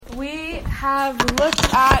have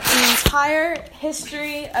looked at the entire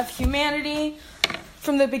history of humanity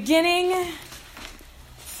from the beginning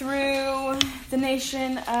through the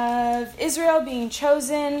nation of Israel being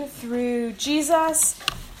chosen, through Jesus,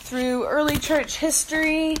 through early church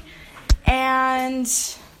history, and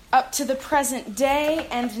up to the present day.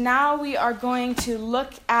 And now we are going to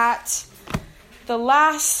look at the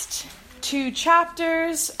last two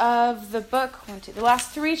chapters of the book, the last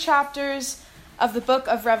three chapters of the book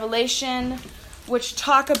of Revelation, which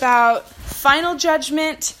talk about final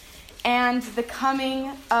judgment and the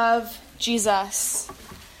coming of Jesus.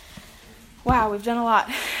 Wow, we've done a lot.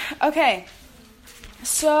 Okay,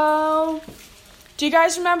 so do you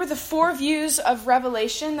guys remember the four views of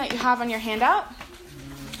Revelation that you have on your handout?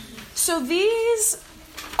 So these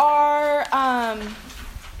are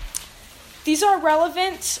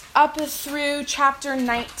relevant up through chapter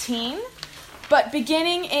 19, but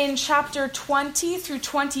beginning in chapter 20 through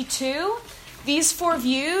 22, these four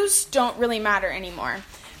views don't really matter anymore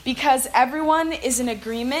because everyone is in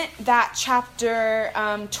agreement that chapter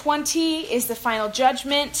 20 is the final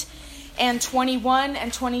judgment, and 21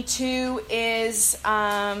 and 22 is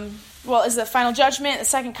the final judgment, the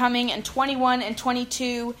second coming, and 21 and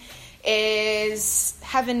 22 is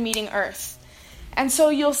heaven meeting earth. And so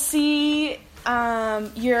you'll see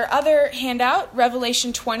your other handout,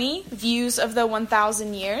 Revelation 20, views of the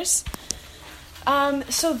 1,000 years.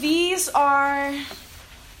 So these are,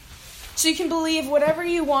 so you can believe whatever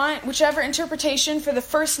you want, whichever interpretation for the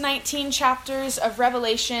first 19 chapters of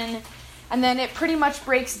Revelation, and then it pretty much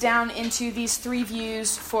breaks down into these three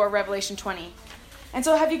views for Revelation 20. And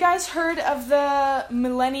so have you guys heard of the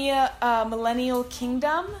millennial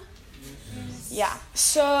kingdom? Yeah,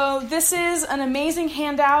 so this is an amazing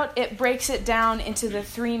handout. It breaks it down into the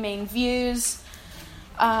three main views.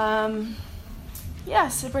 It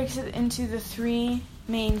breaks it into the three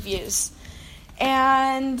main views.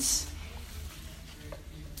 And,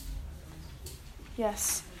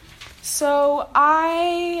 yes, so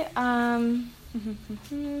I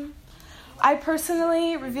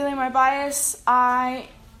personally, revealing my bias, I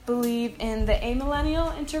believe in the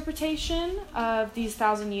amillennial interpretation of these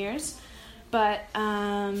 1,000 years. But,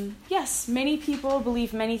 yes, many people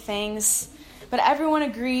believe many things, but everyone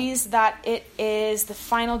agrees that it is the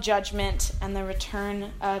final judgment and the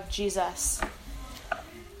return of Jesus.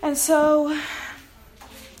 And so,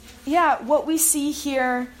 what we see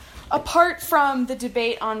here, apart from the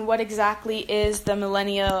debate on what exactly is the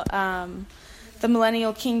millennial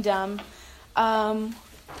kingdom,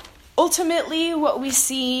 ultimately what we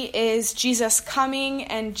see is Jesus coming,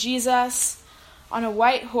 and Jesus on a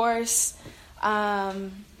white horse,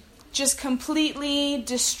 just completely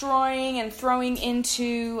destroying and throwing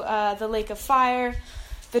into the lake of fire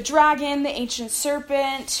the dragon, the ancient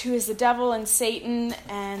serpent, who is the devil and Satan.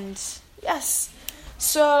 And yes,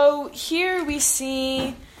 so here we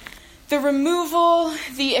see the removal,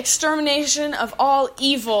 the extermination of all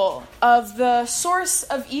evil, of the source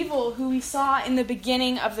of evil who we saw in the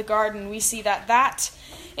beginning of the garden. We see that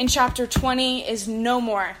in chapter 20 is no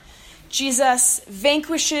more. Jesus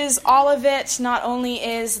vanquishes all of it. Not only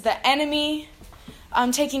is the enemy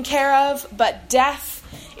taken care of, but death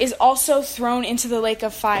is also thrown into the lake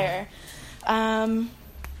of fire.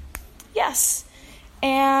 Yes.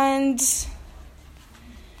 And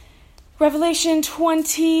Revelation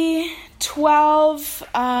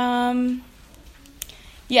 20:12.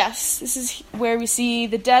 Yes, this is where we see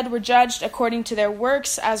the dead were judged according to their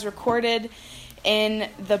works as recorded in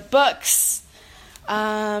the books.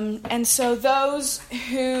 And so those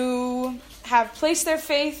who have placed their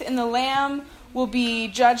faith in the Lamb will be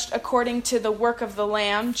judged according to the work of the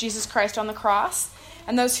Lamb, Jesus Christ on the cross.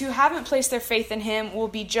 And those who haven't placed their faith in him will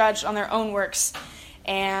be judged on their own works.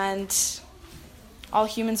 And all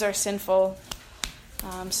humans are sinful,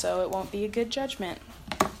 so it won't be a good judgment.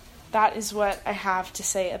 That is what I have to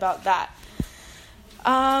say about that.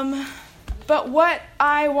 But what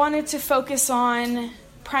I wanted to focus on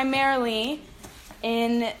primarily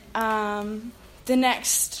in the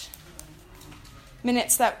next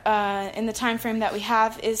minutes that in the time frame that we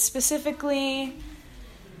have is specifically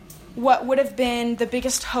what would have been the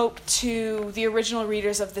biggest hope to the original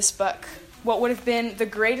readers of this book. What would have been the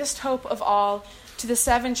greatest hope of all to the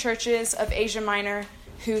 7 churches of Asia Minor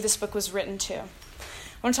who this book was written to. I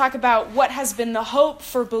want to talk about what has been the hope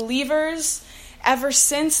for believers ever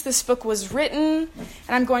since this book was written, and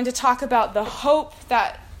I'm going to talk about the hope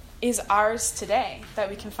that is ours today that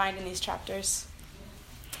we can find in these chapters.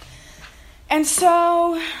 And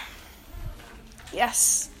so,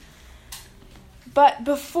 yes. But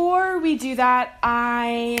before we do that,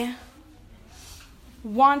 I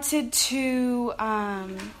wanted to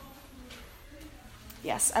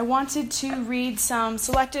Yes, I wanted to read some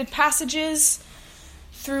selected passages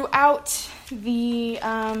throughout the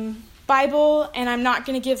Bible, and I'm not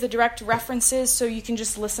going to give the direct references, so you can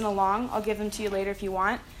just listen along. I'll give them to you later if you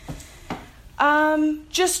want.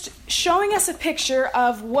 Just showing us a picture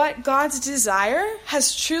of what God's desire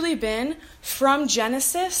has truly been from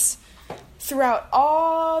Genesis throughout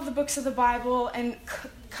all the books of the Bible and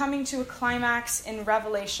coming to a climax in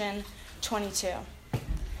Revelation 22.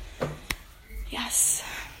 Yes.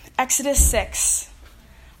 Exodus 6.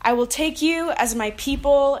 I will take you as my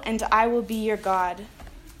people, and I will be your God.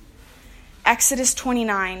 Exodus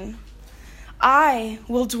 29. I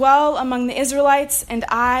will dwell among the Israelites, and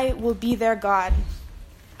I will be their God.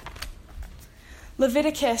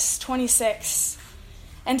 Leviticus 26.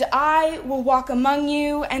 And I will walk among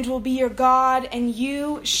you, and will be your God, and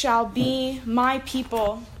you shall be my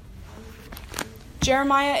people.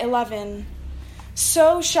 Jeremiah 11.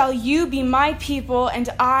 So shall you be my people, and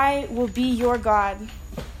I will be your God.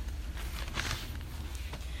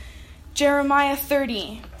 Jeremiah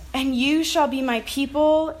 30. And you shall be my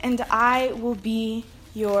people, and I will be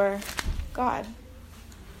your God.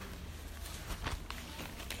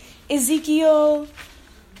 Ezekiel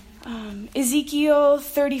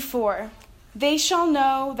 34. They shall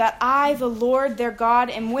know that I, the Lord their God,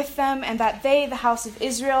 am with them, and that they, the house of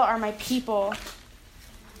Israel, are my people.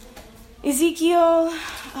 Ezekiel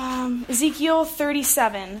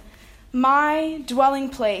 37. My dwelling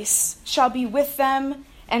place shall be with them,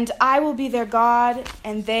 and I will be their God,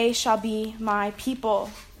 and they shall be my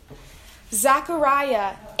people.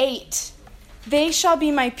 Zechariah 8. They shall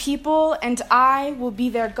be my people, and I will be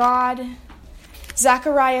their God.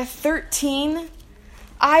 Zechariah 13.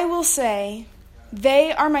 I will say,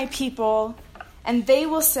 they are my people, and they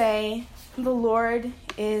will say, the Lord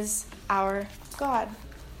is our God.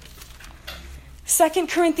 2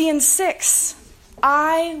 Corinthians 6.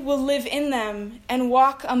 I will live in them and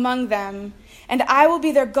walk among them, and I will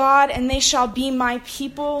be their God, and they shall be my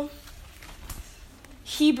people.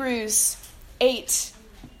 Hebrews 8.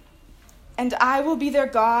 And I will be their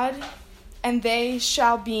God, and they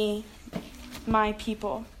shall be my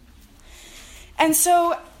people. And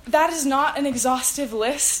so that is not an exhaustive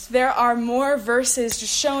list. There are more verses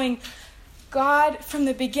just showing God from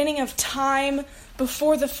the beginning of time,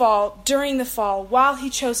 before the fall, during the fall, while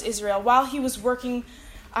he chose Israel, while he was working,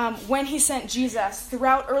 when he sent Jesus,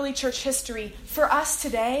 throughout early church history. For us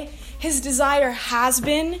today, his desire has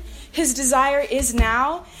been, his desire is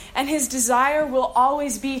now, and his desire will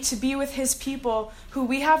always be to be with his people, who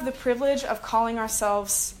we have the privilege of calling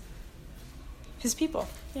ourselves his people.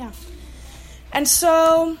 Yeah. And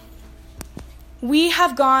so we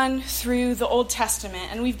have gone through the Old Testament,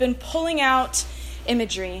 and we've been pulling out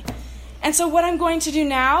imagery. And so what I'm going to do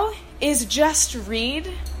now is just read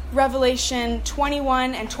Revelation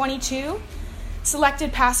 21 and 22,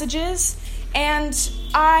 selected passages, and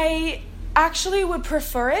I actually would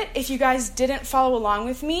prefer it if you guys didn't follow along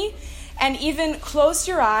with me and even closed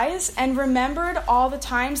your eyes and remembered all the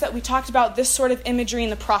times that we talked about this sort of imagery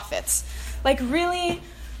in the prophets. Like really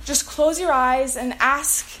just close your eyes and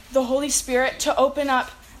ask the Holy Spirit to open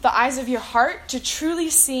up the eyes of your heart to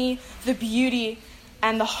truly see the beauty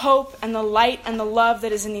and the hope and the light and the love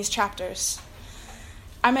that is in these chapters.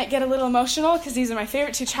 I might get a little emotional because these are my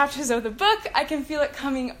favorite two chapters of the book. I can feel it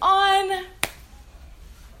coming on.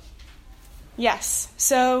 Yes,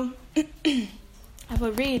 so I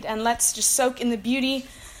will read, and let's just soak in the beauty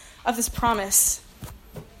of this promise.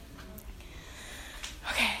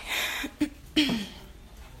 Okay.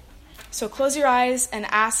 So close your eyes and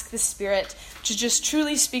ask the Spirit to just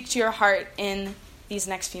truly speak to your heart in these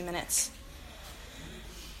next few minutes.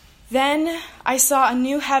 Then I saw a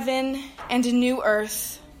new heaven and a new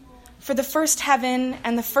earth, for the first heaven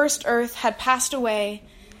and the first earth had passed away,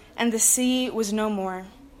 and the sea was no more.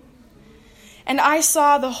 And I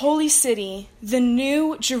saw the holy city, the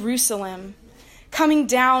new Jerusalem, coming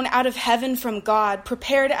down out of heaven from God,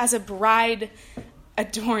 prepared as a bride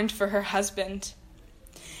adorned for her husband.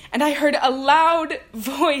 And I heard a loud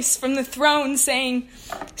voice from the throne saying,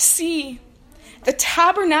 "See, the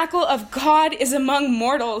tabernacle of God is among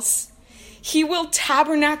mortals. He will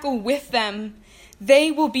tabernacle with them.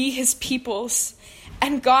 They will be his peoples,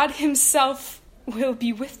 and God himself will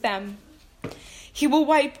be with them. He will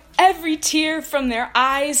wipe every tear from their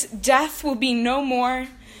eyes. Death will be no more.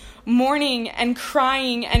 Mourning and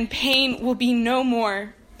crying and pain will be no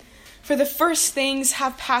more, for the first things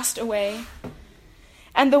have passed away."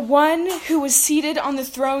 And the one who was seated on the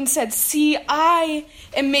throne said, "See, I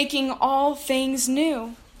am making all things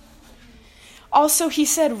new." Also he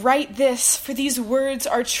said, "Write this, for these words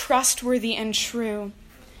are trustworthy and true."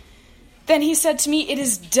 Then he said to me, "It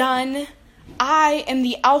is done. I am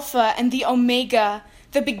the Alpha and the Omega,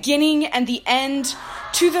 the beginning and the end.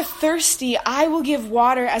 To the thirsty, I will give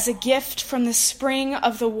water as a gift from the spring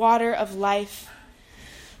of the water of life.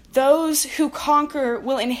 Those who conquer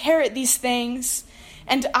will inherit these things,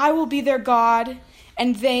 and I will be their God,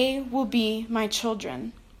 and they will be my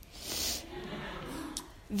children."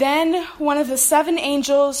 Then one of the 7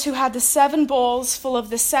 angels who had the 7 bowls full of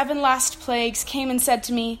the 7 last plagues came and said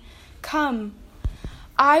to me, "Come,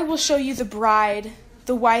 I will show you the bride,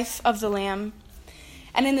 the wife of the Lamb."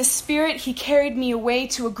 And in the Spirit he carried me away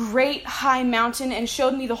to a great high mountain and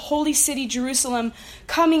showed me the holy city Jerusalem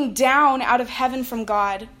coming down out of heaven from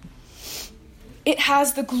God. It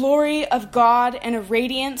has the glory of God and a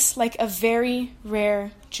radiance like a very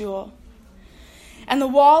rare jewel. And the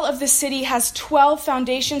wall of the city has 12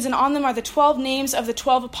 foundations, and on them are the 12 names of the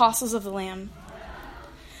 12 apostles of the Lamb.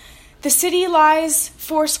 The city lies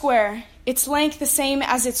 4 square, its length the same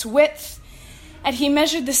as its width, and he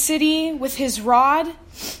measured the city with his rod,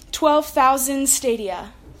 12,000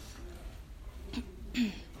 stadia.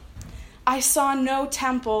 I saw no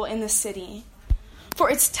temple in the city, for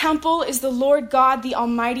its temple is the Lord God, the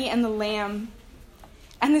Almighty, and the Lamb.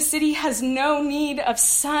 And the city has no need of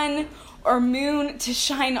sun or moon to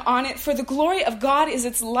shine on it, for the glory of God is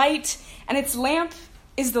its light, and its lamp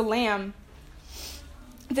is the Lamb.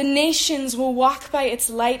 The nations will walk by its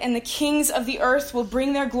light, and the kings of the earth will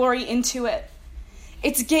bring their glory into it.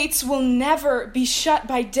 Its gates will never be shut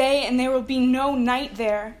by day, and there will be no night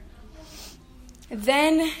there.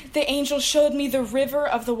 Then the angel showed me the river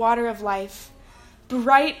of the water of life,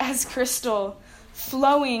 bright as crystal,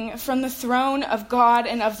 flowing from the throne of God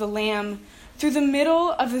and of the Lamb, through the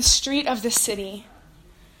middle of the street of the city.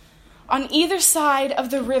 On either side of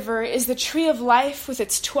the river is the tree of life with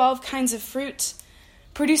its 12 kinds of fruit,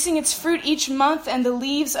 producing its fruit each month, and the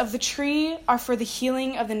leaves of the tree are for the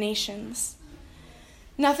healing of the nations.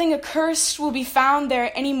 Nothing accursed will be found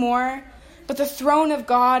there anymore, but the throne of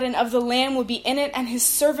God and of the Lamb will be in it, and his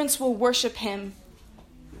servants will worship him.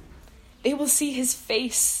 They will see his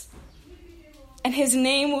face, and his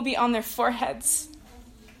name will be on their foreheads.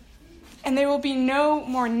 And there will be no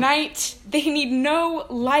more night. They need no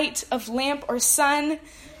light of lamp or sun,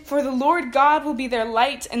 for the Lord God will be their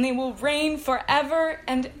light, and they will reign forever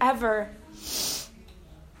and ever.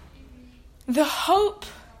 The hope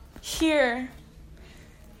here,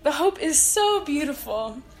 the hope is so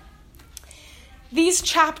beautiful. These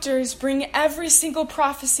chapters bring every single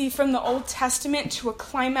prophecy from the Old Testament to a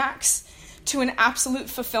climax, to an absolute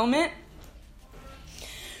fulfillment.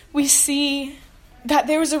 We see that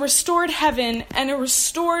there is a restored heaven and a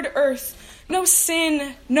restored earth. No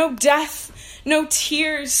sin, no death, no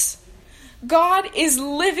tears. God is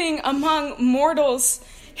living among mortals.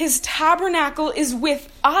 His tabernacle is with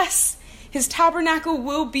us. His tabernacle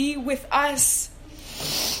will be with us.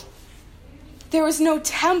 There is no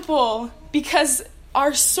temple because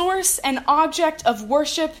our source and object of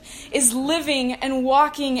worship is living and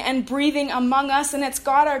walking and breathing among us, and it's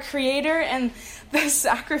God our Creator and the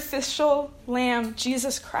sacrificial Lamb,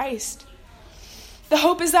 Jesus Christ. The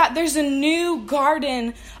hope is that there's a new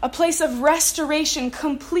garden, a place of restoration,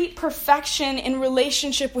 complete perfection in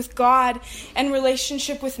relationship with God and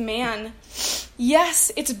relationship with man.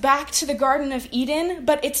 Yes, it's back to the Garden of Eden,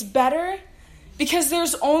 but it's better because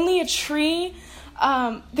there's only a tree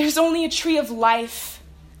of life.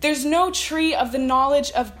 There's no tree of the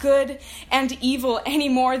knowledge of good and evil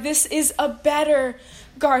anymore. This is a better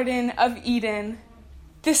Garden of Eden.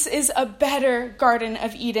 This is a better Garden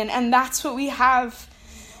of Eden, and that's what we have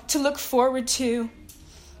to look forward to.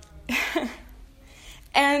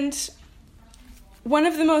 And one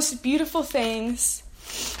of the most beautiful things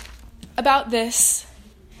about this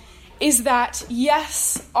is that,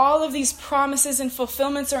 yes, all of these promises and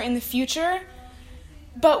fulfillments are in the future,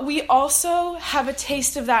 but we also have a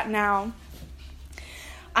taste of that now.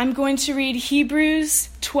 I'm going to read Hebrews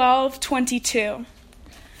 12:22.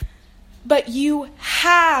 But you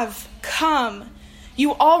have come.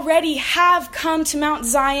 You already have come to Mount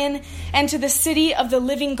Zion and to the city of the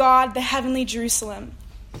living God, the heavenly Jerusalem.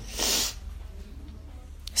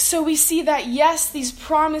 So we see that, yes, these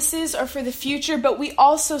promises are for the future, but we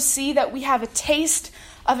also see that we have a taste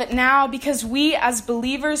of it now because we, as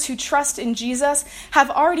believers who trust in Jesus,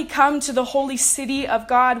 have already come to the holy city of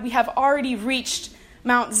God. We have already reached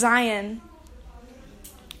Mount Zion.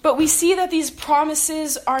 But we see that these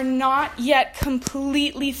promises are not yet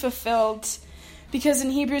completely fulfilled, because in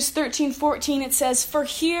Hebrews 13:14 it says, "For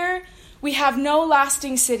here we have no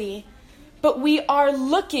lasting city, but we are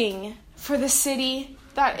looking for the city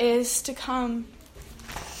that is to come."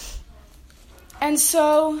 And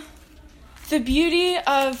so The beauty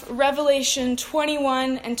of Revelation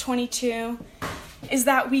 21 and 22 is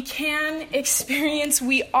that we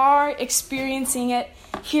are experiencing it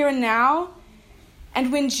here and now.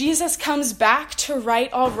 And when Jesus comes back to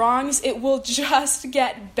right all wrongs, it will just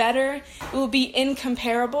get better. It will be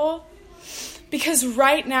incomparable. Because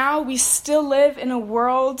right now we still live in a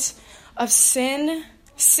world of sin.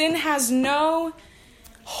 Sin has no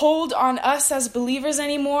hold on us as believers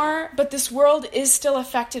anymore, but this world is still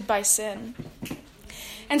affected by sin.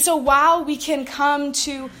 And so while we can come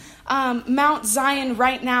to Mount Zion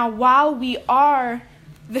right now, while we are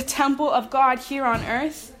the temple of God here on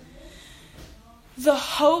earth, the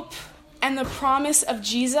hope and the promise of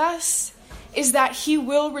Jesus is that he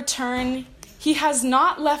will return. He has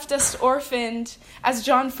not left us orphaned, as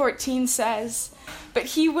John 14 says, but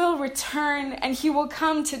he will return and he will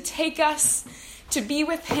come to take us to be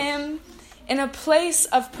with him in a place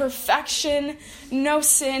of perfection, no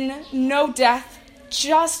sin, no death,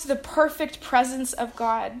 just the perfect presence of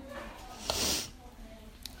God.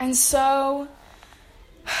 And so,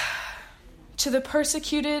 to the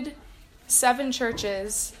persecuted 7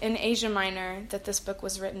 churches in Asia Minor that this book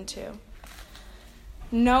was written to,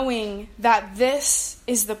 knowing that this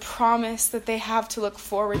is the promise that they have to look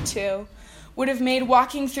forward to, would have made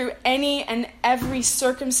walking through any and every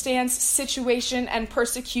circumstance, situation, and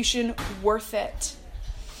persecution worth it.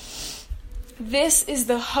 This is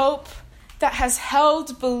the hope that has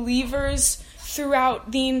held believers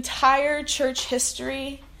throughout the entire church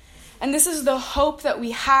history. And this is the hope that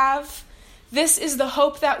we have. This is the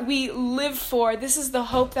hope that we live for. This is the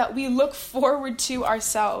hope that we look forward to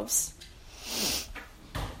ourselves.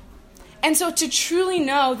 And so to truly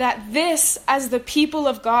know that this, as the people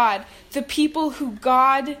of God, the people who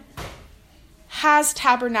God has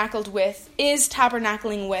tabernacled with, is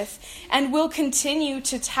tabernacling with, and will continue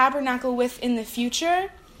to tabernacle with in the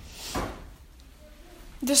future,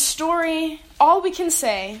 the story, all we can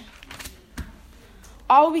say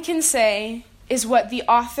is what the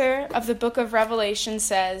author of the book of Revelation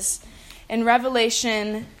says in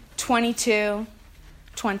Revelation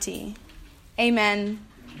 22:20. Amen.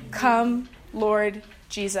 Come, Lord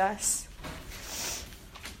Jesus.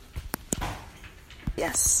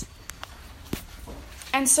 Yes.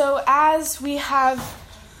 And so as we have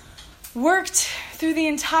worked through the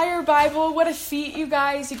entire Bible, what a feat, you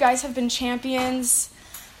guys. You guys have been champions.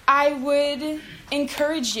 I would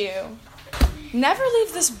encourage you, never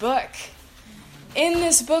leave this book. In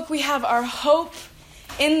this book, we have our hope.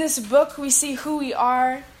 In this book, we see who we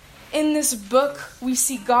are. In this book, we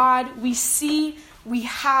see God. We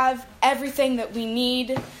have everything that we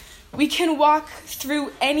need. We can walk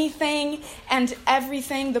through anything and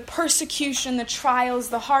everything, the persecution, the trials,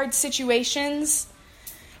 the hard situations,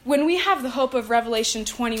 when we have the hope of Revelation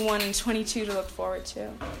 21 and 22 to look forward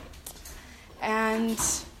to. And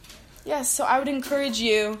yes, so I would encourage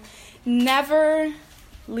you, never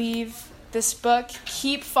leave this book.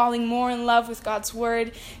 Keep falling more in love with God's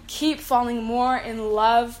word. Keep falling more in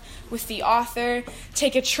love with the author.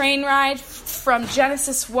 Take a train ride from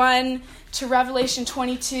Genesis 1 to Revelation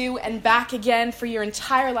 22 and back again for your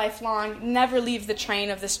entire life long. Never leave the train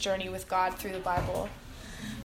of this journey with God through the Bible.